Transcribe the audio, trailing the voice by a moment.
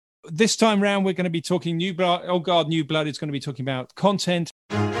this time round, we're going to be talking New Blood. Old Guard, New Blood is going to be talking about content.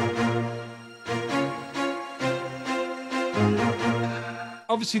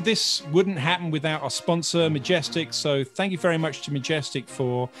 Obviously, this wouldn't happen without our sponsor, Majestic. So thank you very much to Majestic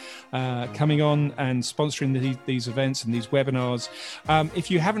for coming on and sponsoring these events and these webinars. If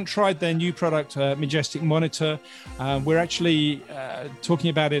you haven't tried their new product, Majestic Monitor, we're actually talking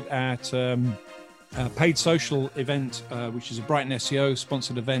about it at a paid social event, which is a Brighton SEO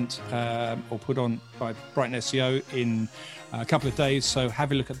sponsored event or put on by Brighton SEO in a couple of days. So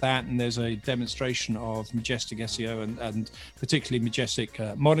have a look at that, and there's a demonstration of Majestic SEO and particularly Majestic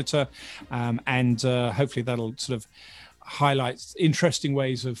Monitor, and hopefully that'll sort of highlight interesting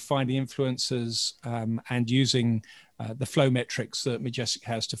ways of finding influencers and using the flow metrics that Majestic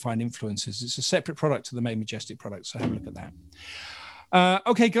has to find influencers. It's a separate product to the main Majestic product, so have a look at that.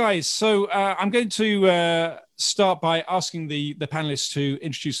 Okay, guys, so I'm going to start by asking the panelists to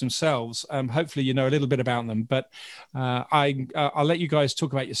introduce themselves. Hopefully you know a little bit about them, but I'll let you guys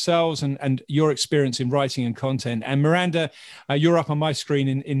talk about yourselves and your experience in writing and content. And Miranda, you're up on my screen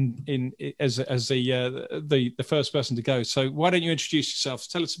as the first person to go. So why don't you introduce yourself?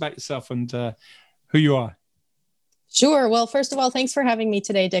 Tell us about yourself and who you are. Sure. Well, first of all, thanks for having me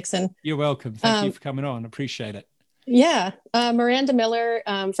today, Dixon. You're welcome. Thank you for coming on. Appreciate it. Yeah. Miranda Miller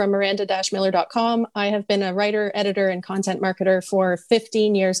from miranda-miller.com. I have been a writer, editor, and content marketer for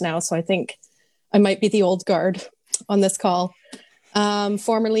 15 years now. So I think I might be the old guard on this call.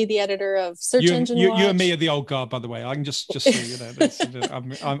 Formerly the editor of Search Engine Watch. You and me are the old guard, by the way. I can just so you know,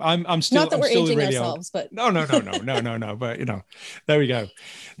 I'm still not that we're still aging really ourselves, old. but No. But you know, there we go.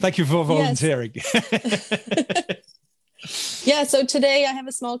 Thank you for volunteering. Yes. Yeah, so today I have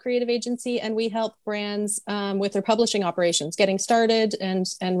a small creative agency, and we help brands with their publishing operations, getting started and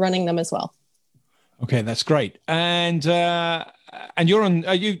running them as well. Okay, that's great. And you're on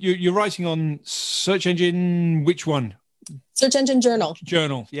you're writing on Search Engine, which one? Search Engine Journal.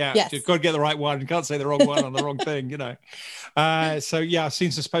 Journal, yeah. Yes. You've got to get the right one. You can't say the wrong one on the wrong thing, you know. So yeah, I've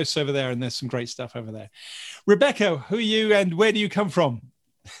seen some posts over there, and there's some great stuff over there. Rebecca, who are you, and where do you come from?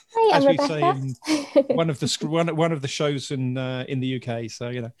 Hi, as I'm we Rebecca. say in one of the shows in the UK. So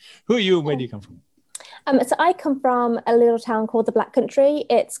you know, who are you and where do you come from? So I come from a little town called the Black Country.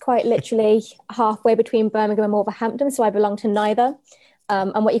 It's quite literally halfway between Birmingham and Wolverhampton, so I belong to neither.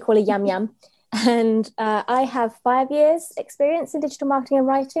 I'm what you call a yam yam. And I have 5 years experience in digital marketing and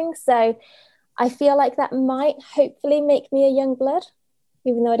writing, so I feel like that might hopefully make me a young blood,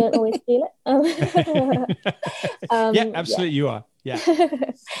 even though I don't always feel it. Yeah, absolutely, you are. Yeah.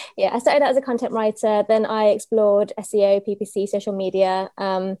 Yeah, I started out as a content writer, then I explored SEO, PPC, social media,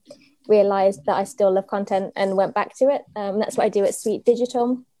 realized that I still love content and went back to it. That's what I do at Sweet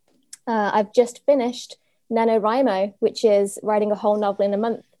Digital. I've just finished NaNoWriMo, which is writing a whole novel in a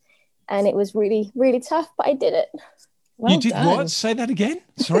month. And it was really, really tough, but I did it. Well, you did done. What? Say that again?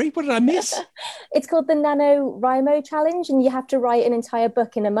 Sorry, what did I miss? It's called the NaNoWriMo Challenge, and you have to write an entire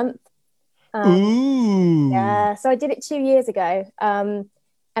book in a month. Ooh. Yeah, so I did it 2 years ago, and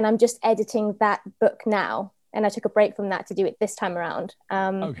I'm just editing that book now. And I took a break from that to do it this time around.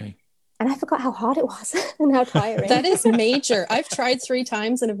 Okay. And I forgot how hard it was and how tiring. That is major. I've tried 3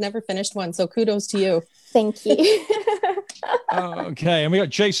 times and have never finished one. So kudos to you. Thank you. Okay, and we got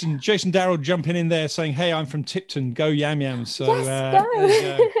Jason Darrell jumping in there saying, "Hey, I'm from Tipton. Go Yam Yam." So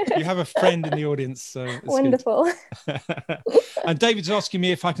go. You have a friend in the audience. So it's wonderful. And David's asking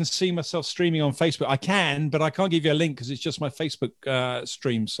me if I can see myself streaming on Facebook. I can, but I can't give you a link because it's just my Facebook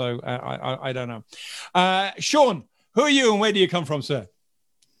stream. So I don't know. Sean, who are you and where do you come from, sir?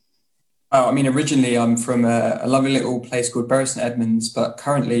 Oh, I mean, originally I'm from a lovely little place called Bury St Edmunds, but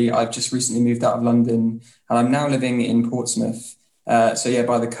currently I've just recently moved out of London and I'm now living in Portsmouth. So yeah,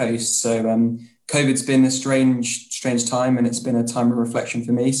 by the coast. So COVID's been a strange time, and it's been a time of reflection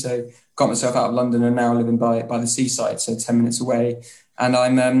for me. So got myself out of London and now living by the seaside, so 10 minutes away. And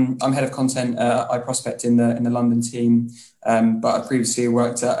I'm head of content at iProspect in the London team. But I previously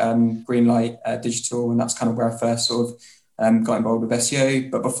worked at Greenlight Digital, and that's kind of where I first sort of got involved with SEO.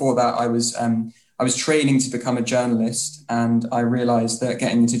 But before that, I was training to become a journalist, and I realized that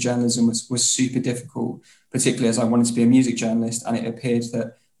getting into journalism was super difficult, particularly as I wanted to be a music journalist. And it appeared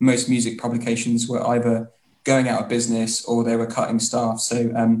that most music publications were either going out of business or they were cutting staff.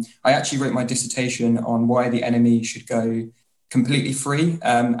 So I actually wrote my dissertation on why the NME should go completely free.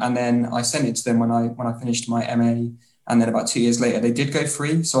 And then I sent it to them when I finished my MA. And then about 2 years later, they did go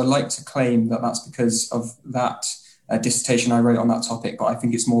free. So I like to claim that that's because of that dissertation I wrote on that topic, but I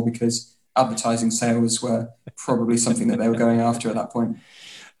think it's more because advertising sales were probably something that they were going after at that point.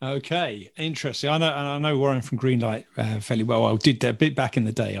 Okay, interesting. I know Warren from Greenlight fairly well. I did a bit back in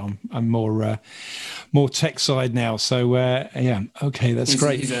the day. I'm more tech side now. So yeah, okay, that's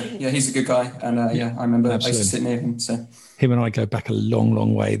great. He's a good guy, and I remember Absolutely. I used to sit near him. So him and I go back a long,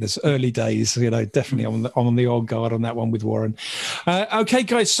 long way. There's early days, definitely on the old guard on that one with Warren. Okay,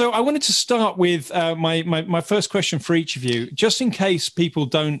 guys. So I wanted to start with my first question for each of you, just in case people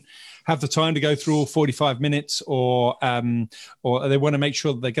don't have the time to go through all 45 minutes or they want to make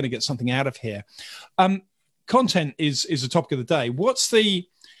sure that they're going to get something out of here. Content is the topic of the day. What's the,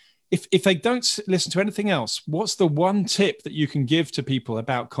 if they don't listen to anything else, what's the one tip that you can give to people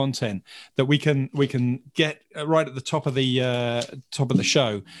about content that we can get right at the top of the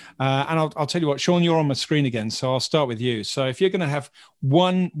show? And I'll tell you what, Sean, you're on my screen again, so I'll start with you. So if you're going to have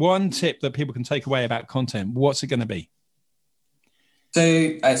one tip that people can take away about content, what's it going to be? So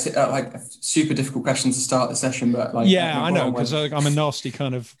it's like a super difficult question to start the session, but I know, because I'm a nasty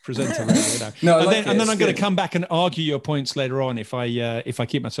kind of presenter. Really, No, and then I'm going to come back and argue your points later on if I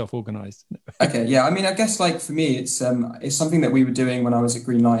keep myself organised. Okay, yeah. I mean, I guess for me, it's something that we were doing when I was at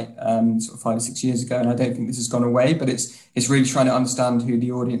Greenlight sort of 5 or 6 years ago, and I don't think this has gone away. But it's really trying to understand who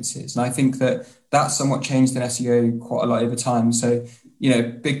the audience is, and I think that's somewhat changed in SEO quite a lot over time. So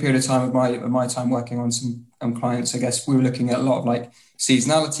big period of time of my time working on some clients, I guess we were looking at a lot of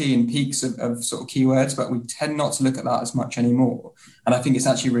seasonality and peaks of sort of keywords, but we tend not to look at that as much anymore. And I think it's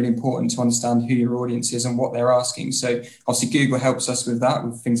actually really important to understand who your audience is and what they're asking. So obviously Google helps us with that,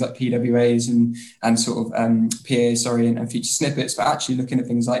 with things like PWAs and sort of PAs, and feature snippets, but actually looking at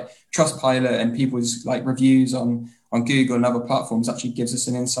things like Trustpilot and people's reviews on Google and other platforms actually gives us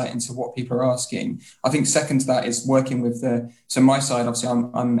an insight into what people are asking. I think second to that is working with so my side, obviously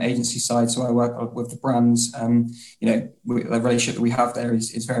I'm agency side, so I work with the brands. The relationship that we have there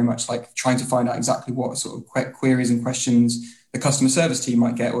is very much trying to find out exactly what sort of queries and questions the customer service team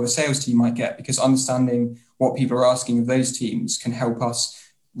might get or the sales team might get, because understanding what people are asking of those teams can help us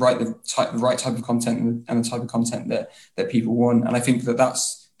write the right type of content and the type of content that people want. And I think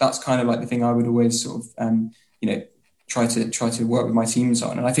that's kind of the thing I would always sort of, try to work with my teams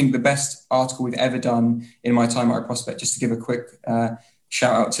on. And I think the best article we've ever done in my time at iProspect, just to give a quick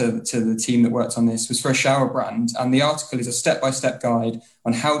shout out to the team that worked on this, was for a shower brand. And the article is a step-by-step guide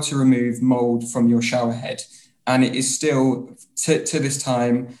on how to remove mold from your shower head. And it is still, to this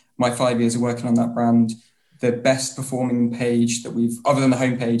time, my 5 years of working on that brand, the best performing page that other than the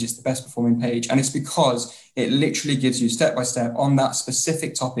homepage, it's the best performing page. And it's because it literally gives you step-by-step on that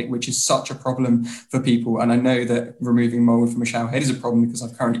specific topic, which is such a problem for people. And I know that removing mold from a shower head is a problem because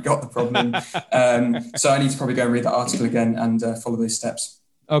I've currently got the problem. So I need to probably go and read that article again and follow those steps.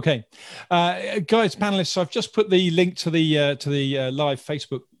 Okay. Guys, panelists, so I've just put the link to the live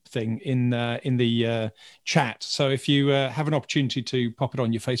Facebook thing in the chat. So if you have an opportunity to pop it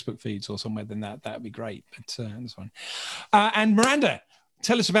on your Facebook feeds or somewhere, then that would be great. But that's fine. And Miranda,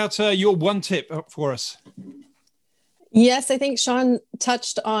 tell us about your one tip for us. Yes, I think Sean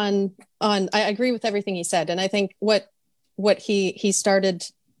touched on. I agree with everything he said, and I think what he started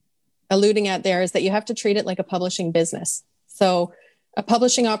alluding at there is that you have to treat it like a publishing business. So a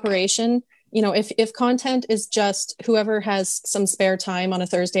publishing operation. If content is just whoever has some spare time on a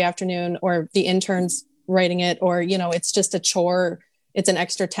Thursday afternoon, or the interns writing it, or, it's just a chore, it's an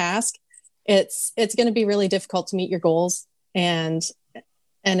extra task, it's going to be really difficult to meet your goals. And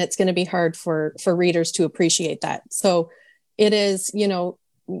it's going to be hard for readers to appreciate that. So it is,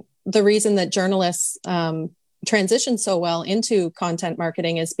 the reason that journalists transition so well into content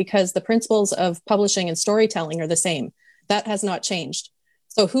marketing is because the principles of publishing and storytelling are the same. That has not changed.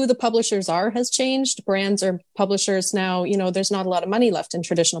 So who the publishers are has changed. Brands or publishers now, there's not a lot of money left in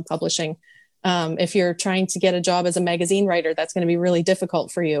traditional publishing. If you're trying to get a job as a magazine writer, that's going to be really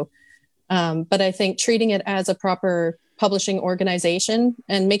difficult for you. But I think treating it as a proper publishing organization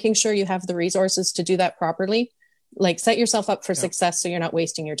and making sure you have the resources to do that properly, set yourself up for success so you're not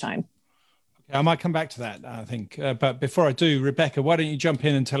wasting your time. Okay, I might come back to that, I think. But before I do, Rebecca, why don't you jump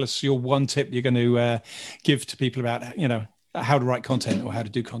in and tell us your one tip you're going to give to people about, how to write content or how to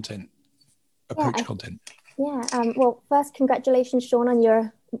do content, approach content. Yeah. Well, first, congratulations, Sean, on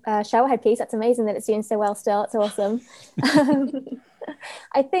your showerhead piece. That's amazing that it's doing so well still. It's awesome.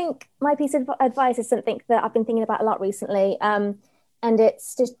 I think my piece of advice is something that I've been thinking about a lot recently. And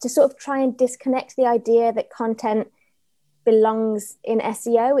it's just to sort of try and disconnect the idea that content belongs in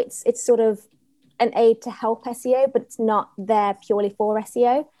SEO. It's sort of an aid to help SEO, but it's not there purely for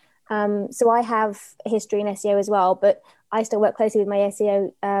SEO. So I have a history in SEO as well, but I still work closely with my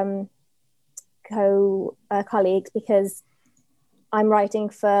SEO colleagues because I'm writing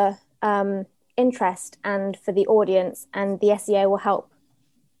for interest and for the audience, and the SEO will help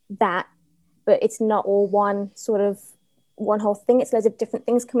that, but it's not all one whole thing. It's loads of different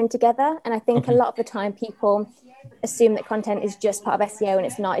things coming together. And I think a lot of the time people assume that content is just part of SEO, and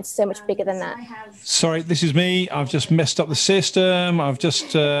it's not. It's so much bigger than that. Sorry, this is me. I've just messed up the system. I've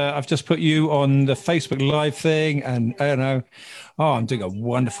just put you on the Facebook Live thing, and I don't know. Oh, I'm doing a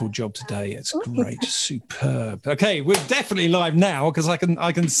wonderful job today. It's great, superb. Okay, we're definitely live now because I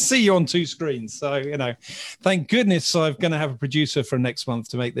can see you on two screens. So thank goodness I'm going to have a producer for next month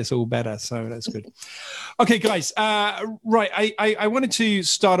to make this all better. So that's good. Okay, guys. Right, I wanted to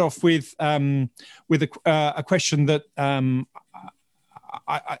start off with a question that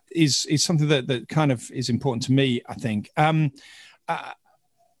is something that kind of is important to me, I think.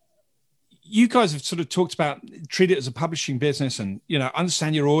 You guys have sort of talked about treat it as a publishing business and,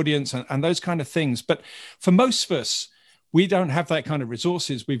 understand your audience and those kind of things. But for most of us, we don't have that kind of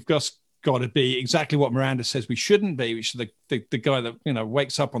resources. We've just got to be exactly what Miranda says we shouldn't be, which is the guy that,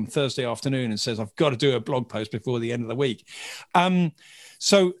 wakes up on Thursday afternoon and says, I've got to do a blog post before the end of the week. And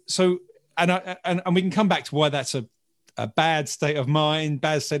we can come back to why that's a bad state of mind,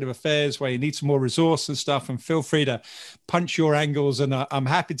 bad state of affairs, where you need some more resource and stuff, and feel free to punch your angles, and I'm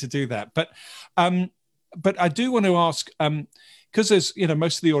happy to do that. But I do want to ask, because there's,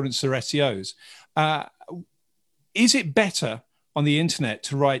 most of the audience are SEOs, is it better on the internet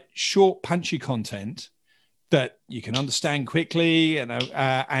to write short, punchy content that you can understand quickly,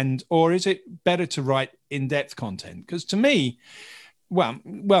 or is it better to write in-depth content? Because to me, Well,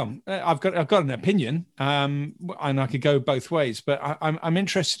 I've got an opinion, and I could go both ways. But I'm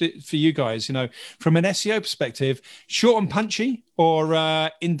interested for you guys, from an SEO perspective, short and punchy, or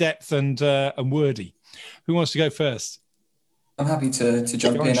in depth and wordy. Who wants to go first? I'm happy to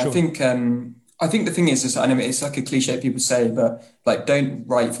jump in. Sure. I think the thing is I know it's like a cliche people say, but like, don't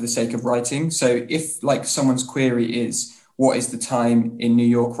write for the sake of writing. So if like someone's query is, what is the time in New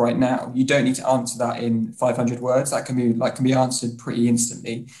York right now? You don't need to answer that in 500 words. That can be answered pretty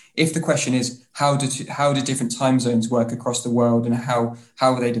instantly. If the question is how do different time zones work across the world and how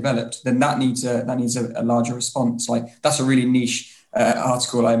are they developed, then that needs a larger response. Like, that's a really niche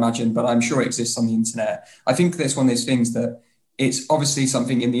article, I imagine, but I'm sure it exists on the internet. I think that's one of those things that it's obviously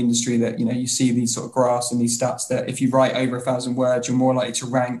something in the industry that, you see these sort of graphs and these stats that if you write over 1,000 words, you're more likely to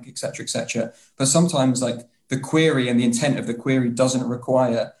rank, et cetera, et cetera. But sometimes like the query and the intent of the query doesn't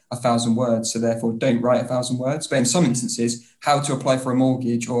require 1,000 words, so therefore don't write 1,000 words. But in some instances, how to apply for a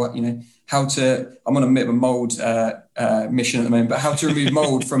mortgage, or how to, I'm on a bit of a mold mission at the moment, but how to remove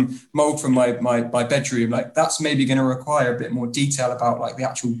mold from my bedroom, like that's maybe going to require a bit more detail about like the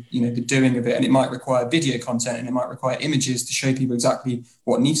actual the doing of it, and it might require video content and it might require images to show people exactly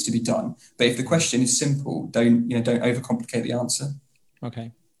what needs to be done. But if the question is simple, don't overcomplicate the answer.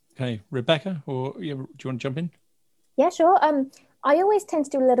 Okay, Rebecca, or do you want to jump in? Yeah, sure. I always tend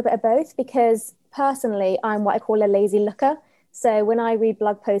to do a little bit of both because personally, I'm what I call a lazy looker. So when I read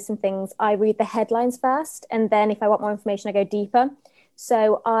blog posts and things, I read the headlines first, and then if I want more information, I go deeper.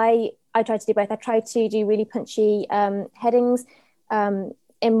 So I try to do both. I try to do really punchy headings in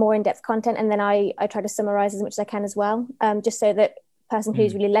more in-depth content, and then I try to summarize as much as I can as well, just so that person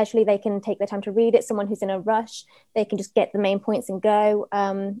who's really leisurely, they can take their time to read it. Someone who's in a rush, they can just get the main points and go.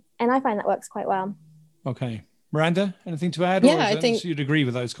 And I find that works quite well. Okay. Miranda, anything to add? Yeah, I think you'd agree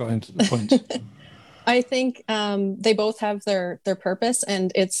with those kinds of points. I think they both have their purpose,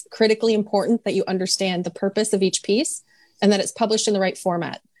 and it's critically important that you understand the purpose of each piece and that it's published in the right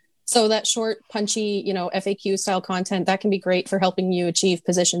format. So that short, punchy, FAQ style content, that can be great for helping you achieve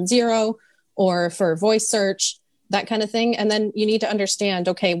position 0 or for voice search, that kind of thing. And then you need to understand,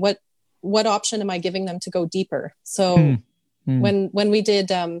 okay, what option am I giving them to go deeper? So when we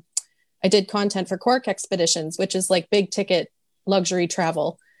did, I did content for Cork Expeditions, which is like big ticket luxury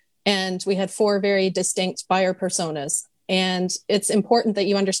travel. And we had 4 very distinct buyer personas. And it's important that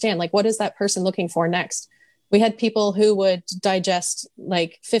you understand, like, what is that person looking for next? We had people who would digest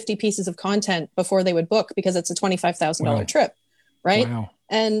like 50 pieces of content before they would book because it's a $25,000 trip, right? Wow.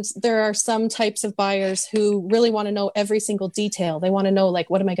 And there are some types of buyers who really want to know every single detail. They want to know,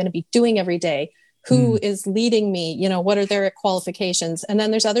 like, what am I going to be doing every day? Who is leading me? What are their qualifications? And then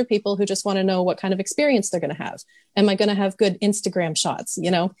there's other people who just want to know what kind of experience they're going to have. Am I going to have good Instagram shots?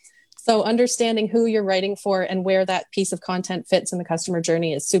 So understanding who you're writing for and where that piece of content fits in the customer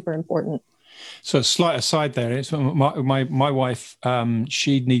journey is super important. So a slight aside there is my wife,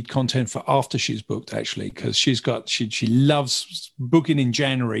 she'd need content for after she's booked, actually, because she loves booking in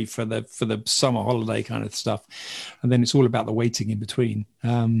January for the summer holiday kind of stuff. And then it's all about the waiting in between.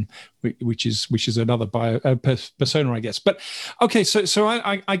 which is another persona, I guess. But okay, so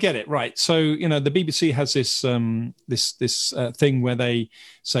I get it, right? So the BBC has this thing where they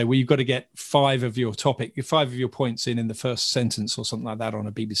say, well, you've got to get 5 of your points in the first sentence or something like that on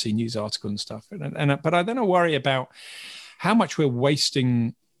a BBC News article and stuff. But I then I worry about how much we're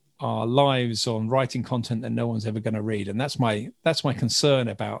wasting our lives on writing content that no one's ever going to read, and that's my concern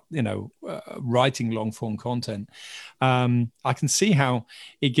about writing long form content. I can see how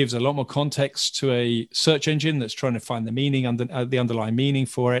it gives a lot more context to a search engine that's trying to find the meaning the underlying meaning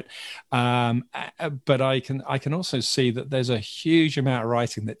for it, but I can also see that there's a huge amount of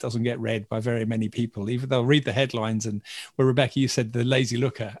writing that doesn't get read by very many people. Even they'll read the headlines, and where Rebecca, you said the lazy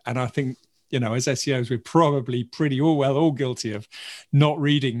looker, and I think as SEOs, we're probably all guilty of not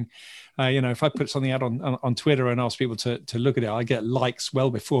reading. If I put something out on Twitter and ask people to look at it, I get likes well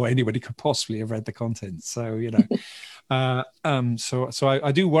before anybody could possibly have read the content. So, so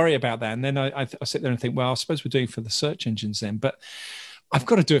I do worry about that. And then I sit there and think, well, I suppose we're doing it for the search engines then, but I've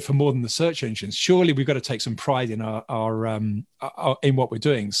got to do it for more than the search engines. Surely we've got to take some pride in our in what we're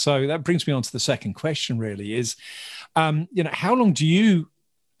doing. So that brings me on to the second question, really, is, how long do you,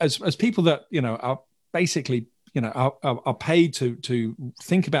 as people that are basically are paid to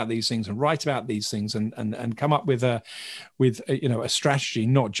think about these things and write about these things and come up with a strategy,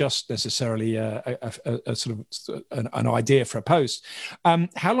 not just necessarily a sort of an idea for a post.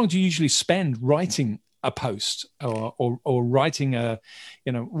 How long do you usually spend writing a post or writing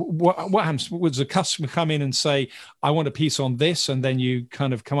what happens? Would a customer come in and say, I want a piece on this, and then you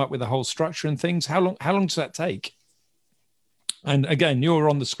kind of come up with a whole structure and things? How long does that take? And again, you're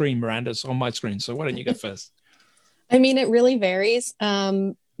on the screen, Miranda. It's on my screen. So why don't you go first? I mean, it really varies.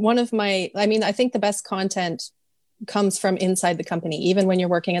 I think the best content comes from inside the company, even when you're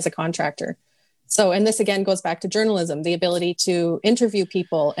working as a contractor. So, and this again goes back to journalism, the ability to interview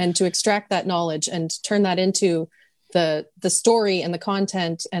people and to extract that knowledge and turn that into the story and the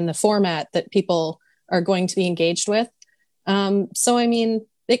content and the format that people are going to be engaged with. So, I mean,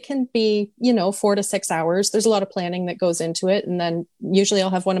 it can be, 4 to 6 hours. There's a lot of planning that goes into it. And then usually I'll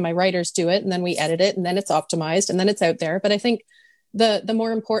have one of my writers do it, and then we edit it, and then it's optimized, and then it's out there. But I think the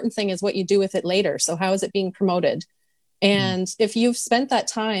more important thing is what you do with it later. So how is it being promoted? And if you've spent that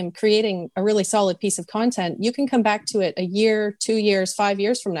time creating a really solid piece of content, you can come back to it a year, 2 years, 5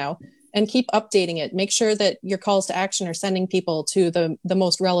 years from now and keep updating it. Make sure that your calls to action are sending people to the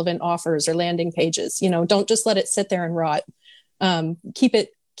most relevant offers or landing pages. Don't just let it sit there and rot. Keep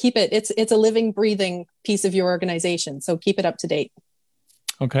it. It's a living, breathing piece of your organization. So keep it up to date.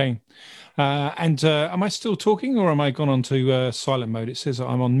 Okay. And am I still talking, or am I gone on to silent mode? It says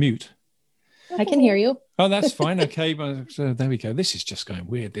I'm on mute. I can hear you. Oh, that's fine. Okay. So there we go. This is just going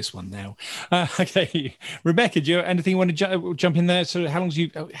weird, this one now. Okay. Rebecca, do you have anything you want to jump in there? So how long do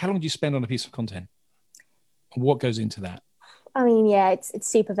you spend on a piece of content? What goes into that? I mean, yeah, it's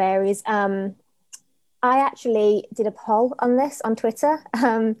super varies. I actually did a poll on this on Twitter,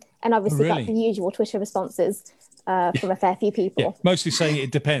 and obviously got the usual Twitter responses from a fair few people. Yeah, mostly saying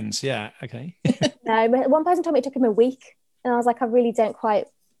it depends. Yeah, okay. No, but one person told me it took him a week, and I was like, I really don't quite.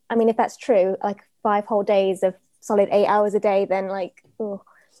 I mean, if that's true, like 5 whole days of solid 8 hours a day, then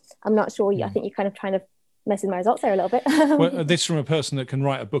I'm not sure. I think you're kind of trying to mess with my results there a little bit. Well, this from a person that can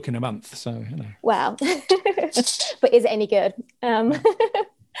write a book in a month, so Wow, but is it any good?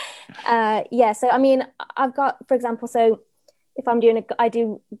 So I mean, I've got, for example, so if I'm doing I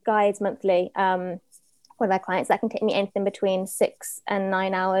do guides monthly. One of my clients, that can take me anything between 6 and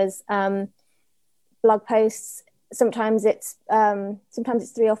 9 hours. Blog posts, sometimes it's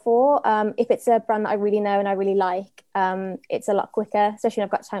 3 or 4. If it's a brand that I really know and I really like, it's a lot quicker, especially when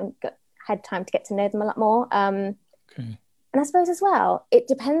I've had time to get to know them a lot more. Okay. And I suppose as well, it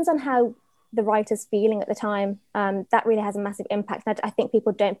depends on how the writer's feeling at the time. That really has a massive impact. And I think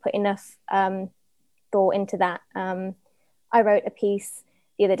people don't put enough thought into that. I wrote a piece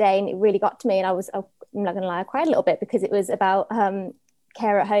the other day and it really got to me, and I'm not gonna lie, I cried a little bit because it was about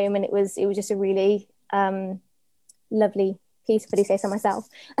care at home, and it was just a really lovely piece, if I do say so myself.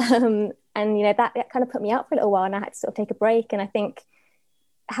 And that kind of put me out for a little while, and I had to sort of take a break. And I think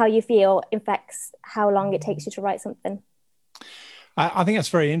how you feel affects how long it takes you to write something. I think that's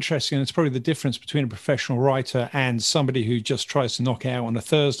very interesting. And it's probably the difference between a professional writer and somebody who just tries to knock out on a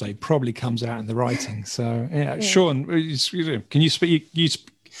Thursday probably comes out in the writing. So, yeah. Sean, can you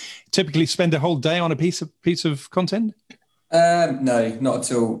typically spend a whole day on a piece of content? No, not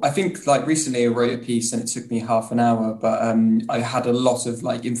at all. I think recently I wrote a piece and it took me half an hour, but I had a lot of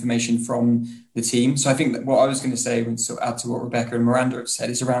information from the team. So I think that what I was going to say, and sort of add to what Rebecca and Miranda have said,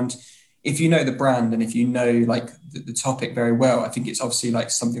 is around if you know the brand and if you know like the topic very well, I think it's obviously like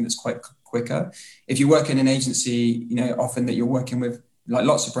something that's quite quicker. If you work in an agency, you know, often that you're working with like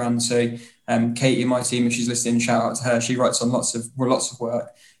lots of brands. So Katie in my team, if she's listening, shout out to her. She writes on lots of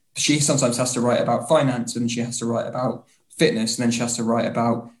work. She sometimes has to write about finance, and she has to write about fitness, and then she has to write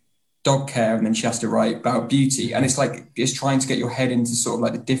about dog care, and then she has to write about beauty. And it's like, it's trying to get your head into sort of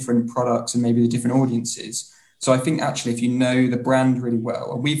like the different products and maybe the different audiences. So I think actually, if you know the brand really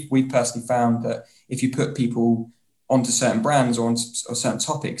well, and we've personally found that if you put people onto certain brands or certain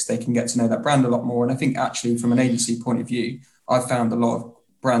topics, they can get to know that brand a lot more. And I think actually from an agency point of view, I've found a lot of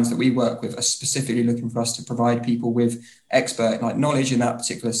brands that we work with are specifically looking for us to provide people with expert like knowledge in that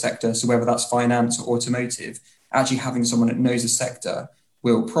particular sector. So whether that's finance or automotive, actually having someone that knows the sector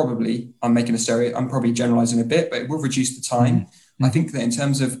will probably, I'm probably generalizing a bit, but it will reduce the time. I think that in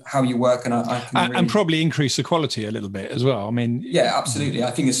terms of how you work, and and probably increase the quality a little bit as well. I mean, yeah, absolutely. I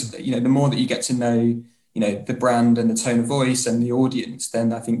think it's, you know, the more that you get to know, you know, the brand and the tone of voice and the audience,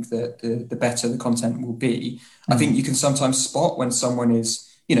 then I think that the better the content will be. I think you can sometimes spot when someone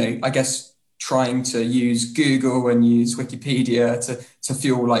is, you know, I guess trying to use Google and use Wikipedia to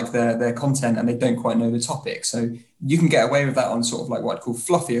fuel like their content, and they don't quite know the topic. So you can get away with that on sort of like what I'd call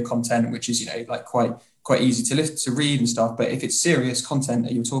fluffier content, which is, you know, like quite easy to listen to, read and stuff. But if it's serious content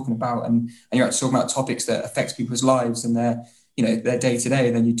that you're talking about and you're actually talking about topics that affect people's lives and their day to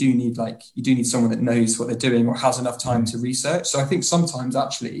day, then you do need someone that knows what they're doing or has enough time to research. So I think sometimes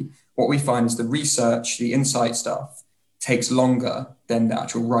actually what we find is the research, the insight stuff takes longer than the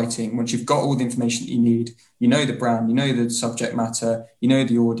actual writing. Once you've got all the information that you need, you know the brand, you know the subject matter, you know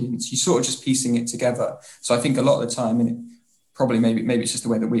the audience, you sort of just piecing it together. So I think a lot of the time, and it probably maybe it's just the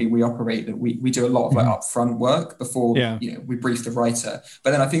way that we operate, that we do a lot of like upfront work before you know, we brief the writer. But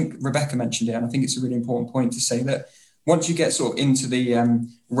then I think Rebecca mentioned it, and I think it's a really important point to say that once you get sort of into the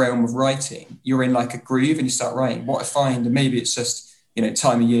realm of writing, you're in like a groove and you start writing. What I find, and maybe it's just, you know,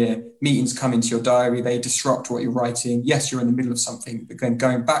 time of year, meetings come into your diary, they disrupt what you're writing. Yes, you're in the middle of something, but then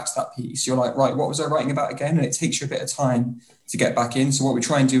going back to that piece, you're like, right, what was I writing about again? And it takes you a bit of time to get back in. So what we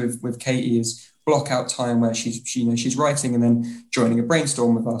try and do with Katie is block out time where she's writing and then joining a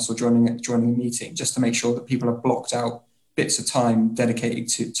brainstorm with us or joining a meeting, just to make sure that people have blocked out bits of time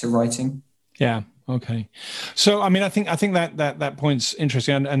dedicated to writing. Yeah. Okay, so I mean, I think that point's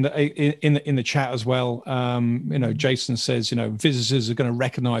interesting, and in the chat as well. You know, Jason says, you know, visitors are going to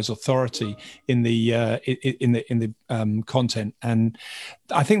recognise authority in the content, and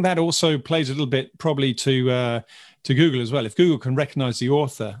I think that also plays a little bit probably to Google as well. If Google can recognise the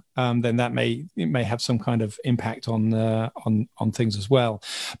author, then that may have some kind of impact on things as well.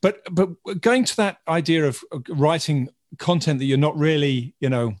 But going to that idea of writing content that you're not really, you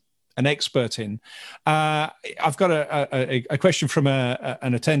know, an expert in. I've got a question from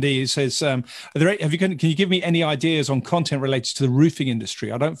an attendee who says, can you give me any ideas on content related to the roofing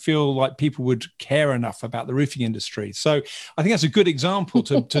industry? I don't feel like people would care enough about the roofing industry. So I think that's a good example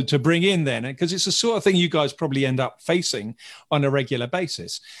to bring in then, because it's the sort of thing you guys probably end up facing on a regular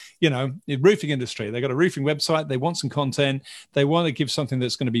basis. You know, the roofing industry, they've got a roofing website, they want some content, they want to give something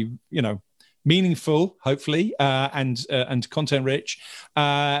that's going to be, you know, meaningful, hopefully, and content rich.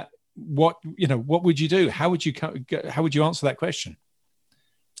 What would you do? How would you answer that question?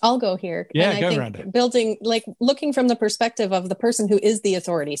 I'll go here. Yeah, and go I think around it. Building, like looking from the perspective of the person who is the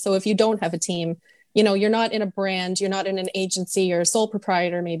authority. So if you don't have a team, you know, you're not in a brand, you're not in an agency, you're a sole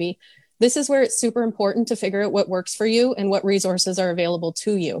proprietor, maybe. This is where it's super important to figure out what works for you and what resources are available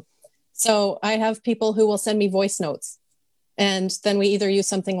to you. So I have people who will send me voice notes, and then we either use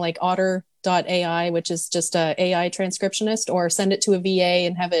something like Otter.ai, which is just a AI transcriptionist, or send it to a VA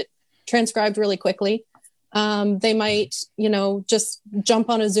and have it transcribed really quickly. They might, you know, just jump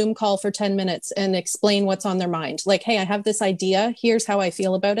on a Zoom call for 10 minutes and explain what's on their mind. Like, hey, I have this idea. Here's how I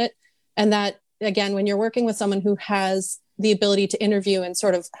feel about it. And that, again, when you're working with someone who has the ability to interview and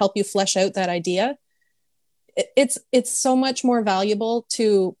sort of help you flesh out that idea, it's so much more valuable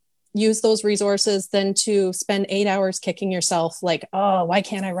to use those resources than to spend 8 hours kicking yourself like, oh, why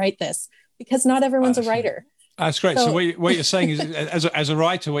can't I write this? Because not everyone's a writer. That's great. So what you're saying is, as a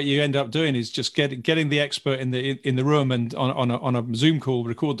writer, what you end up doing is just getting the expert in the room and on a Zoom call,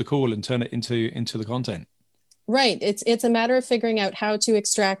 record the call and turn it into the content. Right. It's a matter of figuring out how to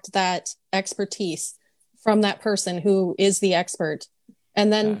extract that expertise from that person who is the expert,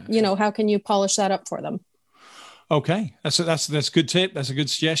 and then you know, how can you polish that up for them? Okay, that's a good tip. That's a good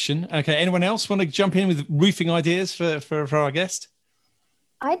suggestion. Okay, anyone else want to jump in with roofing ideas for our guest?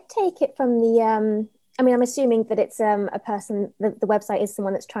 I'd take it from the I mean, I'm assuming that it's a person, the website is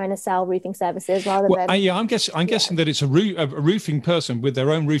someone that's trying to sell roofing services rather than... Yeah, I'm guessing that it's a roofing person with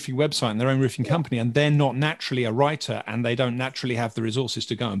their own roofing website and their own roofing company, and they're not naturally a writer, and they don't naturally have the resources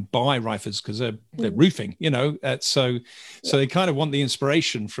to go and buy writers because they're roofing, so they kind of want the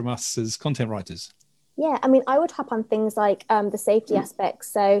inspiration from us as content writers. Yeah, I mean, I would hop on things like the safety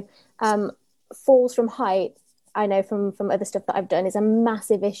aspects. So falls from height, I know from other stuff that I've done, is a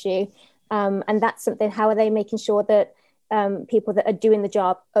massive issue. And that's something, how are they making sure that people that are doing the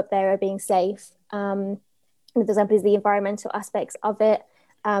job up there are being safe? And there's examples, the environmental aspects of it,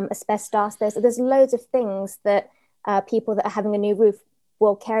 asbestos. There's loads of things that people that are having a new roof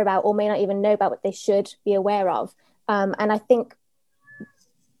will care about or may not even know about, what they should be aware of. And I think,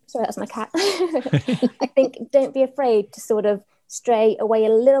 sorry, that's my cat. I think don't be afraid to sort of stray away a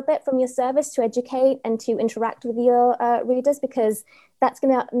little bit from your service to educate and to interact with your readers, because that's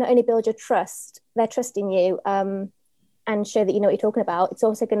going to not only build your trust, their trust in you, and show that you know what you're talking about. It's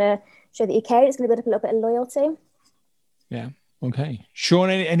also going to show that you care. It's going to build up a little bit of loyalty. Yeah. Okay. Sean,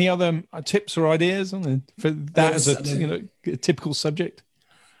 any other tips or ideas for that as a typical subject?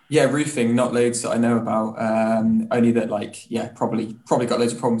 Yeah, roofing, not loads that I know about. Only that, probably got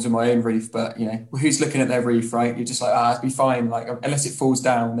loads of problems with my own roof. But who's looking at their roof, right? You're just like, it'll be fine. Like, unless it falls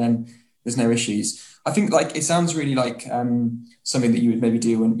down, then there's no issues. I think it sounds really like something that you would maybe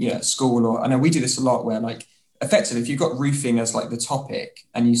do at school, or I know we do this a lot, where effectively, if you've got roofing as the topic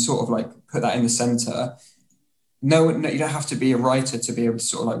and you sort of put that in the center. No, you don't have to be a writer to be able to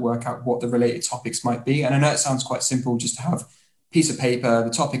sort of work out what the related topics might be. And I know it sounds quite simple just to have piece of paper, the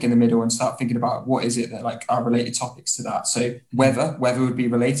topic in the middle, and start thinking about what is it that are related topics to that. So weather would be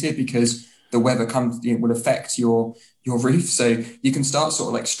related because the weather will affect your roof. So you can start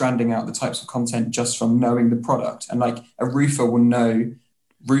sort of stranding out the types of content just from knowing the product. And a roofer will know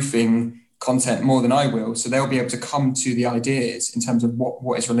roofing content more than I will. So they'll be able to come to the ideas in terms of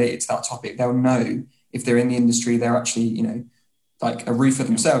what is related to that topic. They'll know if they're in the industry, they're actually, a roofer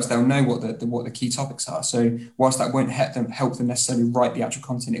themselves, they'll know what the key topics are. So whilst that won't help them necessarily write the actual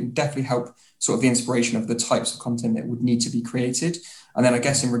content, it will definitely help sort of the inspiration of the types of content that would need to be created. And then I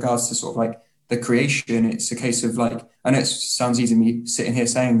guess in regards to sort of the creation, it's a case of I know it sounds easy me sitting here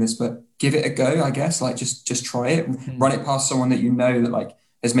saying this, but give it a go, I guess. Just try it, run it past someone that that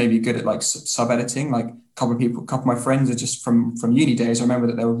is maybe good at sub editing. A couple of my friends are just from uni days. I remember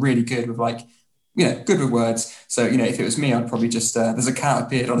that they were really good with good with words. So, if it was me, I'd probably just, there's a cat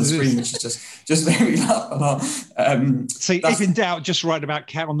appeared on the screen, which is just made me laugh a lot. So if in doubt, just write about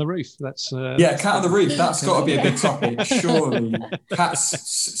cat on the roof. That's cat on the roof. That's got to be a big topic, surely.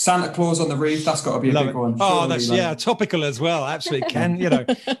 Cats, Santa Claus on the roof. That's got to be a big one. Oh, that's topical as well. Absolutely.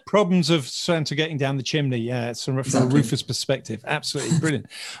 Problems of Santa getting down the chimney. Yeah, it's from a roofer's perspective. Absolutely brilliant.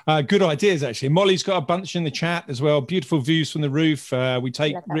 Good ideas, actually. Molly's got a bunch in the chat as well. Beautiful views from the roof. We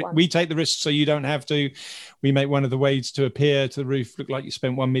take the risk so you don't have to. We make one of the ways to appear to the roof look like you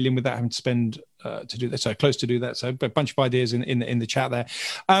spent 1 million without having to spend to do that. So close to do that. So a bunch of ideas in the chat there.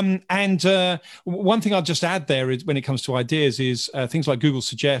 And one thing I'll just add there is when it comes to ideas is things like Google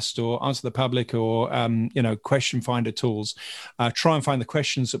Suggest or Answer the Public or question finder tools. Try and find the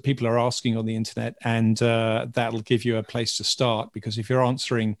questions that people are asking on the internet, and that'll give you a place to start, because if you're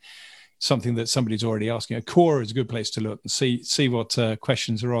answering something that somebody's already asking, a core is a good place to look and see what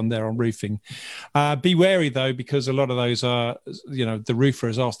questions are on there on roofing. Be wary though, because a lot of those are, the roofer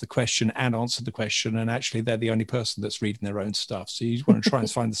has asked the question and answered the question, and actually they're the only person that's reading their own stuff. So you want to try and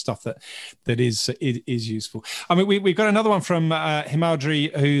find the stuff that is useful. I mean, we've got another one from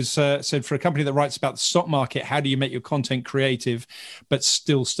Himadri, who's said, for a company that writes about the stock market, how do you make your content creative but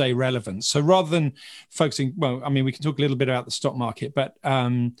still stay relevant? So rather than focusing, we can talk a little bit about the stock market, but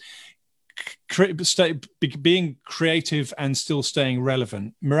being creative and still staying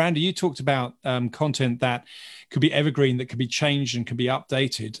relevant. Miranda, you talked about content that could be evergreen, that could be changed and could be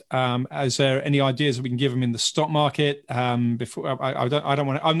updated. Is there any ideas that we can give them in the stock market? Before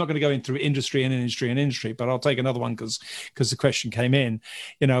I'm not going to go in through industry, but I'll take another one because the question came in.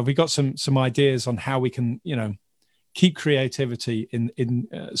 We got some ideas on how we can keep creativity in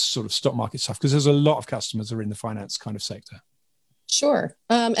sort of stock market stuff, because there's a lot of customers that are in the finance kind of sector. Sure.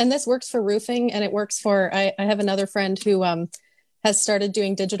 And this works for roofing, and it works for, I have another friend who has started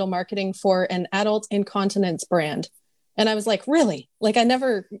doing digital marketing for an adult incontinence brand. And I was like, really? I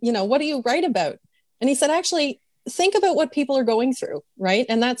never, what do you write about? And he said, actually, think about what people are going through, right?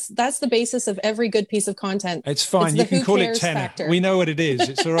 And that's the basis of every good piece of content. It's fine. You can call it tenor. Factor. We know what it is.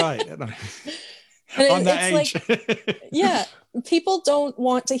 It's all right. On that age. Yeah. People don't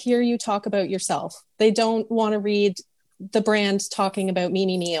want to hear you talk about yourself. They don't want to read the brand talking about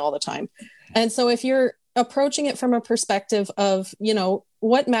me all the time. And so if you're approaching it from a perspective of, you know,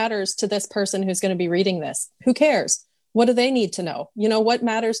 what matters to this person who's going to be reading this? Who cares? What do they need to know? You know, what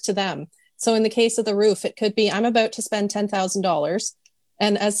matters to them? So in the case of the roof, it could be, I'm about to spend $10,000.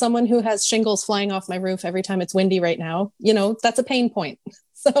 And as someone who has shingles flying off my roof every time it's windy right now, you know, that's a pain point.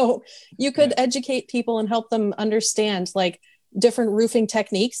 So you could educate people and help them understand, like, different roofing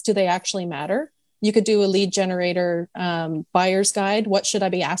techniques. Do they actually matter? You could do a lead generator buyer's guide. What should I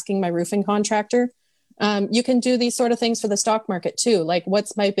be asking my roofing contractor? You can do these sort of things for the stock market too. Like,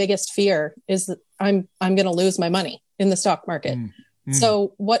 what's my biggest fear is that I'm going to lose my money in the stock market.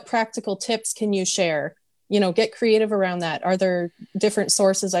 So what practical tips can you share? You know, get creative around that. Are there different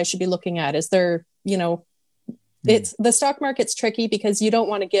sources I should be looking at? Is there, you know, it's the stock market's tricky because you don't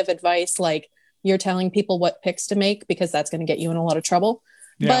want to give advice like you're telling people what picks to make, because that's going to get you in a lot of trouble.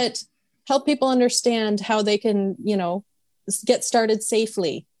 But help people understand how they can, you know, get started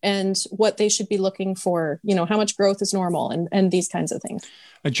safely and what they should be looking for, you know, how much growth is normal and these kinds of things.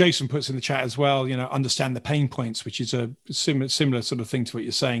 And Jason puts in the chat as well, you know, understand the pain points, which is a similar sort of thing to what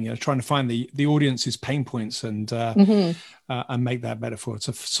you're saying, you know, trying to find the audience's pain points and make that better for it.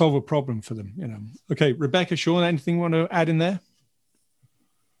 So solve a problem for them, you know. Okay, Rebecca, Sean, anything you want to add in there?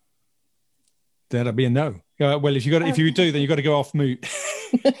 That'll be a no. Well, if you do, then you've got to go off mute.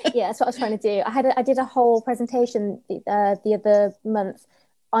 Yeah, that's what I was trying to do. I did a whole presentation the other month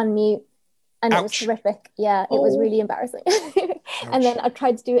on mute, and it was horrific. Yeah, it was really embarrassing. And then I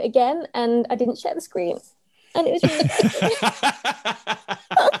tried to do it again, and I didn't share the screen, and it was really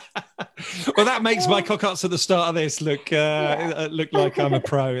Well, that makes my cock-ups at the start of this look like I'm a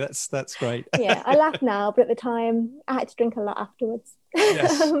pro. That's great. Yeah, I laugh now, but at the time I had to drink a lot afterwards.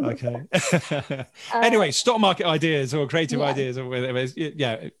 Yes. Okay. Anyway, stock market ideas or creative ideas or whatever.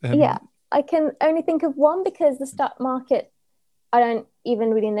 I can only think of one, because the stock market, I don't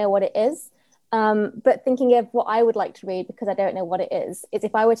even really know what it is. But thinking of what I would like to read, because I don't know what it is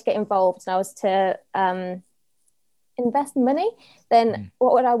if I were to get involved and I was to invest money, then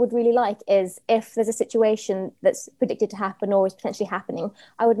what I would really like is, if there's a situation that's predicted to happen or is potentially happening,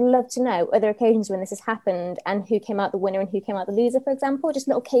 I would love to know other occasions when this has happened and who came out the winner and who came out the loser, for example, just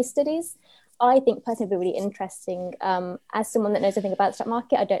little case studies. I think personally would be really interesting. As someone that knows everything about the stock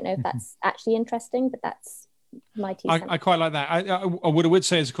market, I don't know if that's actually interesting, but that's my two cents. I quite like that. What I would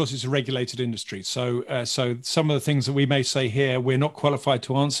say is, of course, it's a regulated industry. So some of the things that we may say here, we're not qualified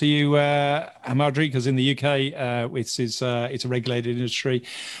to answer you, Hamadri, because in the UK, it's a regulated industry.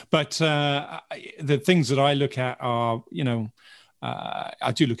 But the things that I look at are, you know,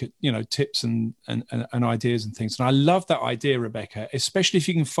 I do look at, you know, tips and ideas and things. And I love that idea, Rebecca, especially if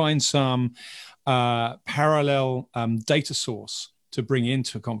you can find some parallel data source to bring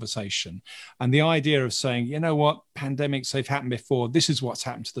into a conversation. And the idea of saying, you know what, pandemics, they've happened before. This is what's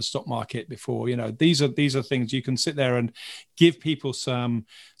happened to the stock market before. You know, these are things you can sit there and give people some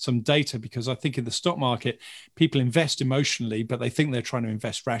data, because I think in the stock market, people invest emotionally, but they think they're trying to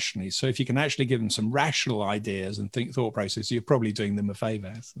invest rationally. So if you can actually give them some rational ideas and thought processes, you're probably doing them a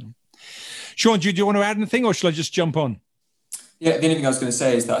favor. So. Sean, do you want to add anything, or shall I just jump on? Yeah, the only thing I was going to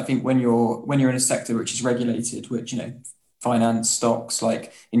say is that I think when you're in a sector which is regulated, which, you know, finance, stocks,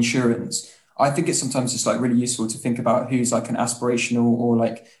 like insurance, I think it's sometimes just like really useful to think about who's like an aspirational or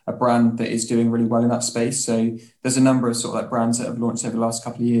like a brand that is doing really well in that space. So there's a number of sort of like brands that have launched over the last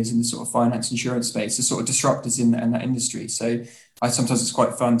couple of years in the sort of finance insurance space, the sort of disruptors in that industry. So sometimes it's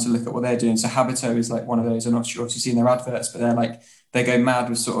quite fun to look at what they're doing. So Habito is like one of those. I'm not sure if you've seen their adverts, but they go mad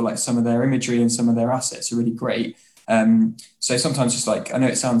with sort of like some of their imagery, and some of their assets are really great. So sometimes just like, I know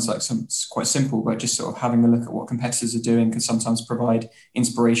it sounds like quite simple, but just sort of having a look at what competitors are doing can sometimes provide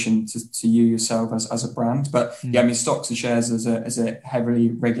inspiration to you yourself as a brand. But I mean, stocks and shares as a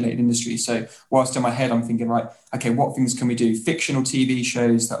heavily regulated industry. So whilst in my head, I'm thinking, right, okay, what things can we do? Fictional TV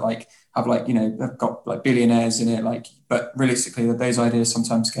shows that like have like, you know, have got like billionaires in it, like, but realistically those ideas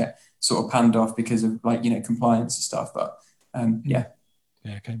sometimes get sort of panned off because of like, you know, compliance and stuff. But Yeah,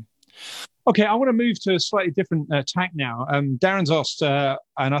 okay. Okay, I want to move to a slightly different tack now. Darren's asked, and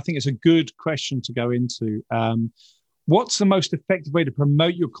I think it's a good question to go into. What's the most effective way to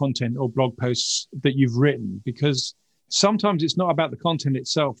promote your content or blog posts that you've written? Because sometimes it's not about the content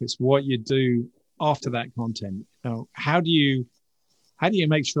itself; it's what you do after that content. You know, how do you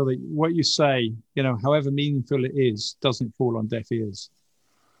make sure that what you say, you know, however meaningful it is, doesn't fall on deaf ears?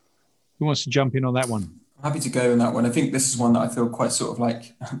 Who wants to jump in on that one? Happy to go on that one. I think this is one that I feel quite sort of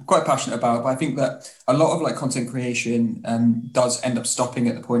like quite passionate about, but I think that a lot of like content creation does end up stopping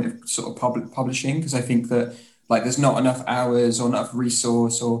at the point of sort of publishing, because I think that like there's not enough hours or enough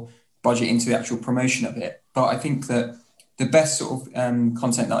resource or budget into the actual promotion of it. But I think that the best sort of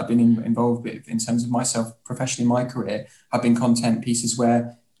content that I've been involved with in terms of myself professionally in my career have been content pieces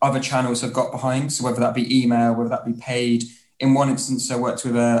where other channels have got behind. So whether that be email, whether that be paid. In one instance, I worked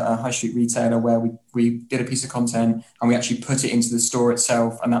with a high street retailer where we did a piece of content and we actually put it into the store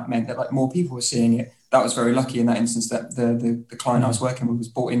itself, and that meant that like more people were seeing it. That was very lucky in that instance that the client I was working with was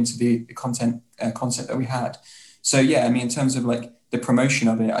bought into the content concept that we had. So yeah, I mean, in terms of like the promotion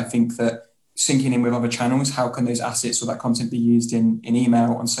of it, I think that syncing in with other channels, how can those assets or that content be used in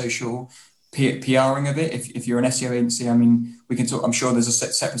email, on social, PRing of it? If you're an SEO agency, I mean, we can talk. I'm sure there's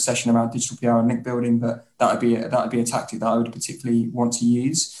a separate session around digital PR and link building, but that would be a tactic that I would particularly want to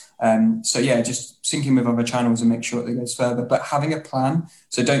use. So yeah, just syncing with other channels and make sure that it goes further, but having a plan.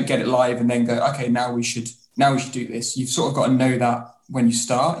 So don't get it live and then go, okay, now we should do this. You've sort of got to know that when you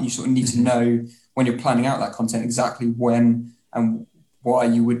start. You sort of need to know when you're planning out that content exactly when and why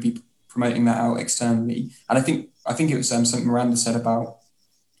you would be promoting that out externally. And I think it was something Miranda said about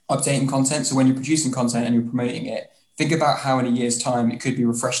updating content. So when you're producing content and you're promoting it, think about how in a year's time it could be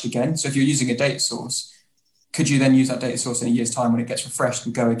refreshed again. So if you're using a data source, could you then use that data source in a year's time when it gets refreshed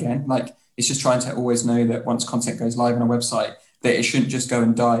and go again? Like, it's just trying to always know that once content goes live on a website, that it shouldn't just go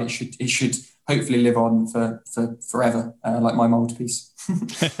and die. It should hopefully live on for forever, like my mold piece.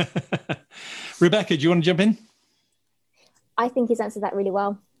 Rebecca, do you want to jump in? I think he's answered that really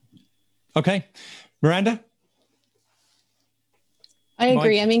well. Okay. Miranda? I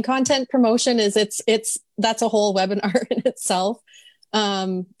agree. I mean, content promotion that's a whole webinar in itself.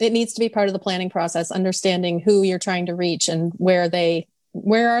 It needs to be part of the planning process, understanding who you're trying to reach and where are they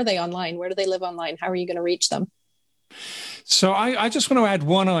online? Where do they live online? How are you going to reach them? So I just want to add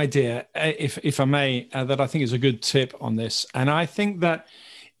one idea, if I may, that I think is a good tip on this. And I think that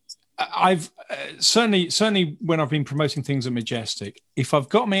I've certainly when I've been promoting things at Majestic, if I've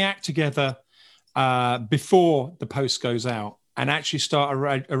got my act together before the post goes out, and actually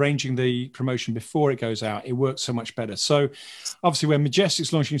start arranging the promotion before it goes out, it works so much better. So obviously when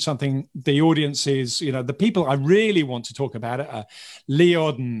Majestic's launching something, the audience is, the people I really want to talk about it are Lee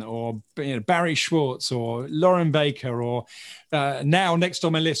Odden or Barry Schwartz or Lauren Baker, or now next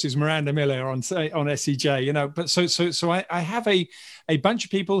on my list is Miranda Miller on SEJ, but so I have a bunch of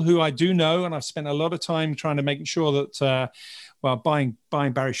people who I do know, and I've spent a lot of time trying to make sure that, buying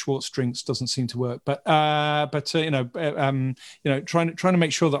Barry Schwartz drinks doesn't seem to work, but trying to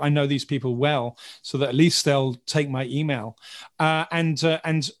make sure that I know these people well, so that at least they'll take my email. And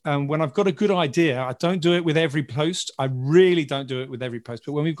when I've got a good idea, I don't do it with every post. I really don't do it with every post.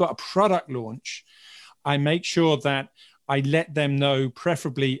 But when we've got a product launch, I make sure that I let them know,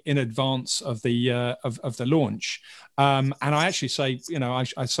 preferably in advance of the launch. And I actually say,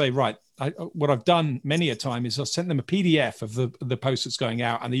 I say, right. What I've done many a time is I've sent them a PDF of the post that's going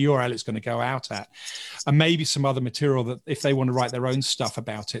out and the URL it's going to go out at, and maybe some other material that if they want to write their own stuff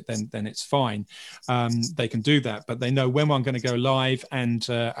about it, then it's fine. They can do that, but they know when I'm going to go live and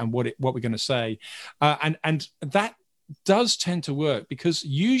what we're going to say, and that does tend to work, because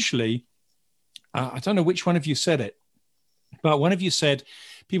usually I don't know which one of you said it, but one of you said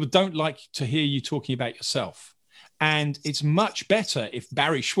people don't like to hear you talking about yourself. And it's much better if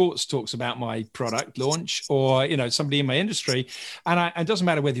Barry Schwartz talks about my product launch, or, somebody in my industry. And it doesn't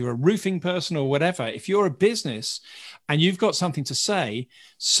matter whether you're a roofing person or whatever. If you're a business and you've got something to say,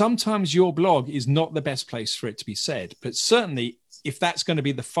 sometimes your blog is not the best place for it to be said. But certainly, if that's going to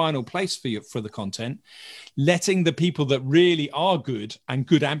be the final place for you for the content, letting the people that really are good and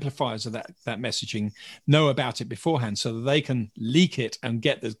good amplifiers of that messaging know about it beforehand, so that they can leak it and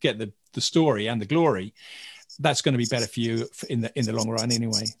get the story and the glory. That's going to be better for you in the long run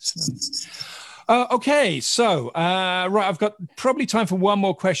anyway. Okay, so right, I've got probably time for one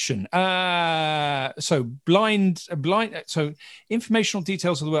more question. So blind. So informational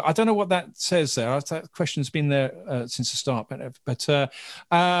details of the web. I don't know what that says there. That question's been there since the start.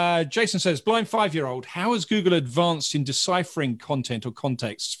 But Jason says, blind 5-year-old. How has Google advanced in deciphering content or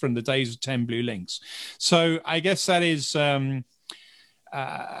contexts from the days of 10 blue links? So I guess that is.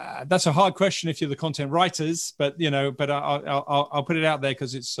 That's a hard question if you're the content writers, but I'll put it out there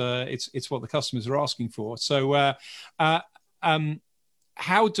because it's what the customers are asking for. So,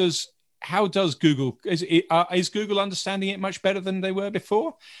 how does Google is Google understanding it much better than they were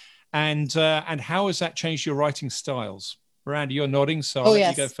before, and how has that changed your writing styles? Miranda, you're nodding, so I'll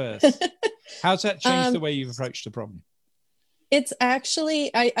let you go first. How's that changed the way you've approached the problem? It's actually,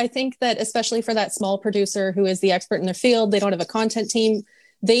 I think that especially for that small producer who is the expert in their field, they don't have a content team,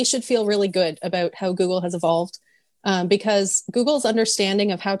 they should feel really good about how Google has evolved, because Google's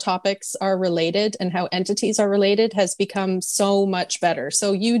understanding of how topics are related and how entities are related has become so much better.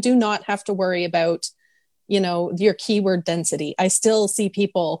 So you do not have to worry about, your keyword density. I still see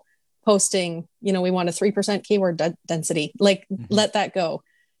people posting, we want a 3% keyword density. Like, let that go.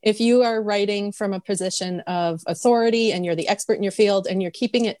 If you are writing from a position of authority and you're the expert in your field and you're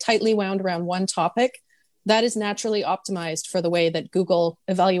keeping it tightly wound around one topic, that is naturally optimized for the way that Google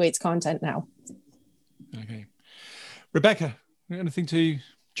evaluates content now. Okay. Rebecca, anything to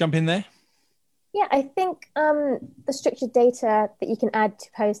jump in there? Yeah, I think the structured data that you can add to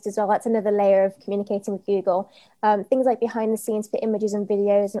posts as well, that's another layer of communicating with Google. Things like behind the scenes for images and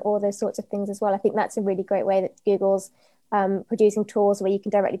videos and all those sorts of things as well. I think that's a really great way that Google's producing tools where you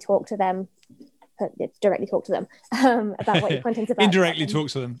can directly talk to them about what your content's about. Indirectly talk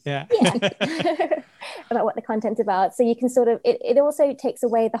to them, yeah. About what the content's about. So you can sort of, it also takes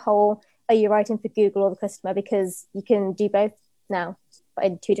away the whole, are you writing for Google or the customer? Because you can do both now, but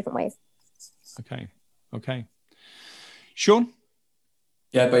in two different ways. Okay. Sean?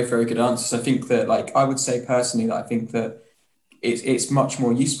 Yeah, both very good answers. I think that, I would say personally that I think that it's much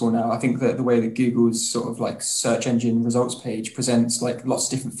more useful now. I think that the way that Google's sort of search engine results page presents lots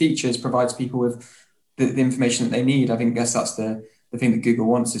of different features, provides people with the information that they need. I guess that's the thing that Google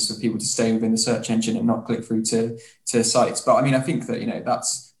wants, is for people to stay within the search engine and not click through to sites. But I think that,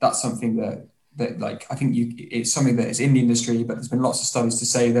 that's something that I think it's something that is in the industry, but there's been lots of studies to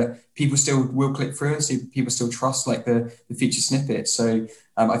say that people still will click through and see people still trust the feature snippets. So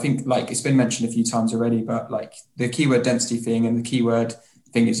I think it's been mentioned a few times already, but the keyword density thing and the keyword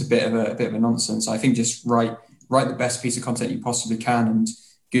thing is a bit of a nonsense. I think just write the best piece of content you possibly can, and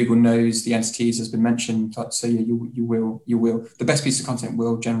Google knows the entities, has been mentioned. So you will. The best piece of content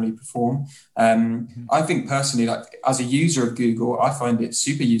will generally perform. I think personally, as a user of Google, I find it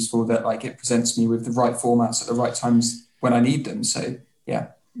super useful that it presents me with the right formats at the right times when I need them. So yeah.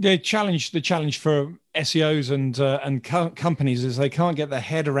 The challenge for SEOs and companies is they can't get their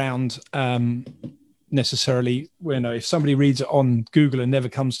head around necessarily, if somebody reads it on Google and never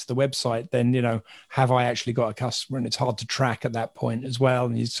comes to the website, then have I actually got a customer? And it's hard to track at that point as well.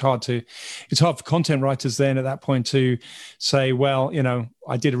 And it's hard for content writers then at that point to say, well,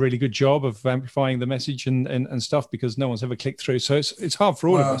 I did a really good job of amplifying the message and stuff, because no one's ever clicked through. So it's hard for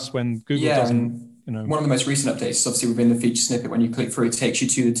all of us when Google doesn't. One of the most recent updates is obviously within the feature snippet. When you click through, it takes you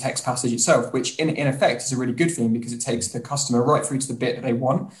to the text passage itself, which in effect is a really good thing, because it takes the customer right through to the bit that they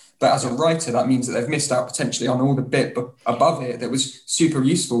want. But as a writer, that means that they've missed out potentially on all the bit above it that was super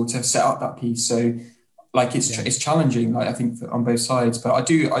useful to set up that piece. So it's challenging, I think, on both sides. But I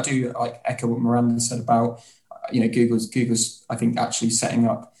do echo what Miranda said about Google's I think actually setting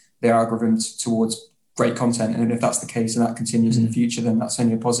up their algorithms towards great content, and if that's the case and that continues in the future, then that's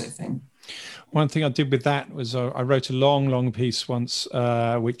only a positive thing. One thing I did with that was I wrote a long piece once,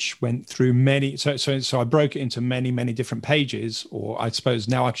 which went through many. So I broke it into many different pages, or I suppose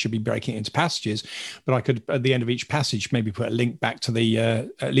now I should be breaking it into passages. But I could, at the end of each passage, maybe put a link back to the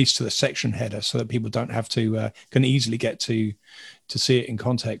at least to the section header, so that people don't have to can easily get to see it in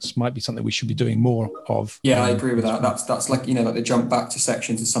context. Might be something we should be doing more of. Yeah, I agree with that. That's the jump back to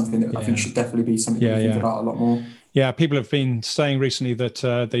sections is something that I think should definitely be something we think about a lot more. Yeah, people have been saying recently that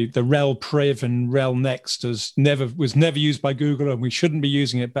the rel priv and rel next was never used by Google, and we shouldn't be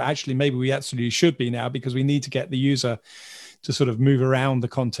using it. But actually, maybe we absolutely should be now, because we need to get the user to sort of move around the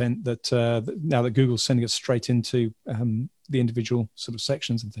content that now that Google's sending us straight into the individual sort of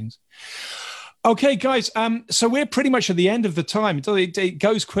sections and things. Okay, guys. So we're pretty much at the end of the time. It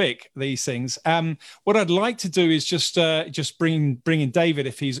goes quick, these things. What I'd like to do is just bring in David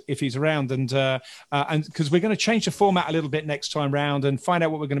if he's around, and because we're going to change the format a little bit next time round and find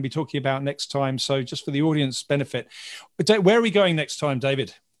out what we're going to be talking about next time. So just for the audience benefit, where are we going next time,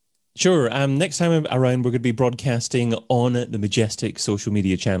 David? Sure. Next time around, we're going to be broadcasting on the Majestic social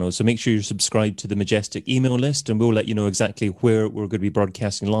media channels. So make sure you're subscribed to the Majestic email list, and we'll let you know exactly where we're going to be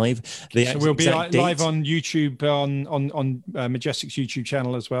broadcasting live. So we'll be live on YouTube, on Majestic's YouTube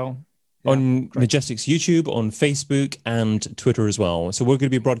channel as well. On Majestic's YouTube, on Facebook and Twitter as well. So we're going to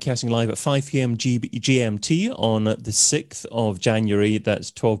be broadcasting live at 5 p.m. GMT on the 6th of January.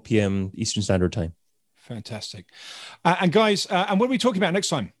 That's 12 p.m. Eastern Standard Time. Fantastic. And guys, and what are we talking about next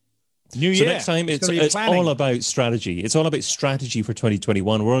time? New year. So next time, it's all about strategy. It's all about strategy for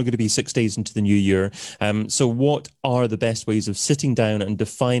 2021. We're only going to be 6 days into the new year. So what are the best ways of sitting down and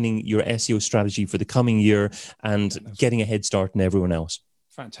defining your SEO strategy for the coming year and getting a head start on everyone else?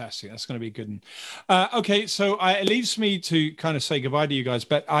 Fantastic. That's going to be a good one. Okay, so it leaves me to kind of say goodbye to you guys,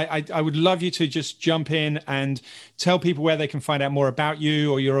 but I would love you to just jump in and tell people where they can find out more about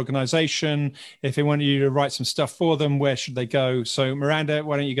you or your organization. If they want you to write some stuff for them, where should they go? So Miranda,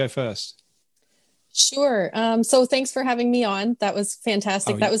 why don't you go first? Sure. So thanks for having me on. That was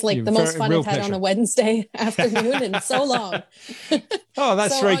fantastic. That was like the most fun I've had on a Wednesday afternoon in so long. Oh,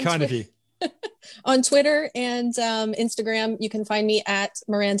 that's very kind of you. On Twitter and Instagram, you can find me at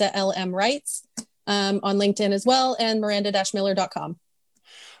Miranda LM Writes, on LinkedIn as well, and miranda-miller.com.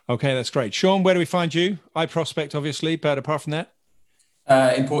 Okay, that's great. Sean, where do we find you? iProspect, obviously, but apart from that?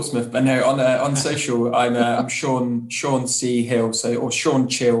 In Portsmouth, but no, on social, I'm Sean C Hill, or Sean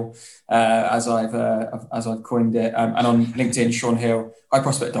Chill, as I've coined it, and on LinkedIn, Sean Hill,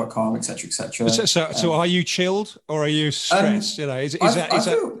 iProspect.com, etc., etc. So are you chilled or are you stressed?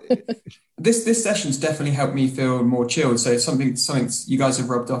 This session's definitely helped me feel more chilled. So it's something you guys have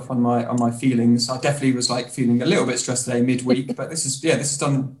rubbed off on my feelings. I definitely was like feeling a little bit stressed today midweek, but this has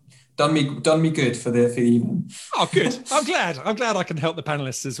done me good for the evening. Oh, good. I'm glad I can help the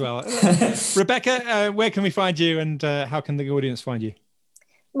panelists as well. Rebecca, where can we find you, and how can the audience find you?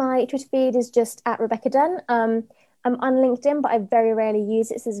 My Twitter feed is just at Rebecca Dunn. I'm on LinkedIn, but I very rarely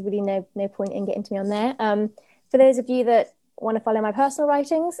use it, so there's really no point in getting to me on there. For those of you that want to follow my personal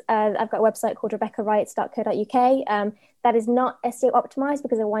writings, I've got a website called rebeccawrites.co.uk. That is not SEO optimized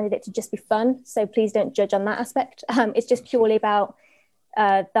because I wanted it to just be fun, so please don't judge on that aspect. It's just purely about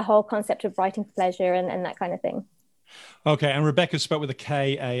the whole concept of writing for pleasure and that kind of thing. Okay, and Rebecca's spelled with a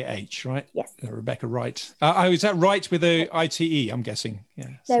K-A-H, right? Yes. Rebecca Wright. Is that right with a I-T-E, I'm guessing? Yeah.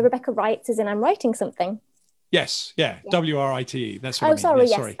 No, Rebecca Writes as in I'm writing something. Yes, yeah. W-R-I-T-E. That's what I mean.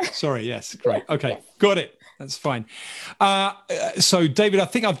 Sorry, yes. Sorry, yes. Great. Okay, yes. Got it. That's fine. So, David, I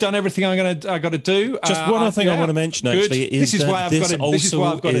think I've done everything I got to do. Just one other thing I want to mention, actually, is this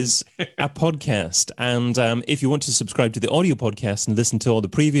also is a podcast. And if you want to subscribe to the audio podcast and listen to all the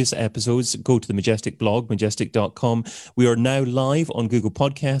previous episodes, go to the Majestic blog, majestic.com. We are now live on Google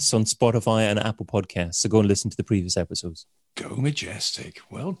Podcasts, on Spotify and Apple Podcasts. So go and listen to the previous episodes. Go Majestic.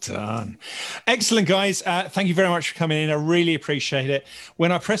 Well done. Excellent, guys. Thank you very much for coming in. I really appreciate it.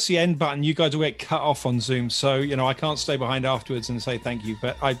 When I press the end button, you guys will get cut off on Zoom. So, I can't stay behind afterwards and say thank you.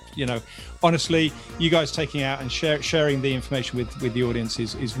 But honestly, you guys taking out and sharing the information with the audience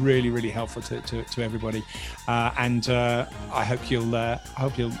is really, really helpful to everybody. And I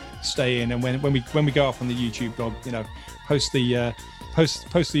hope you'll stay in. And when we go up on the YouTube blog, post the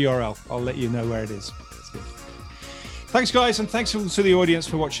URL. I'll let you know where it is. Thanks, guys, and thanks to the audience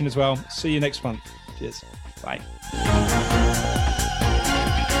for watching as well. See you next month. Cheers. Bye.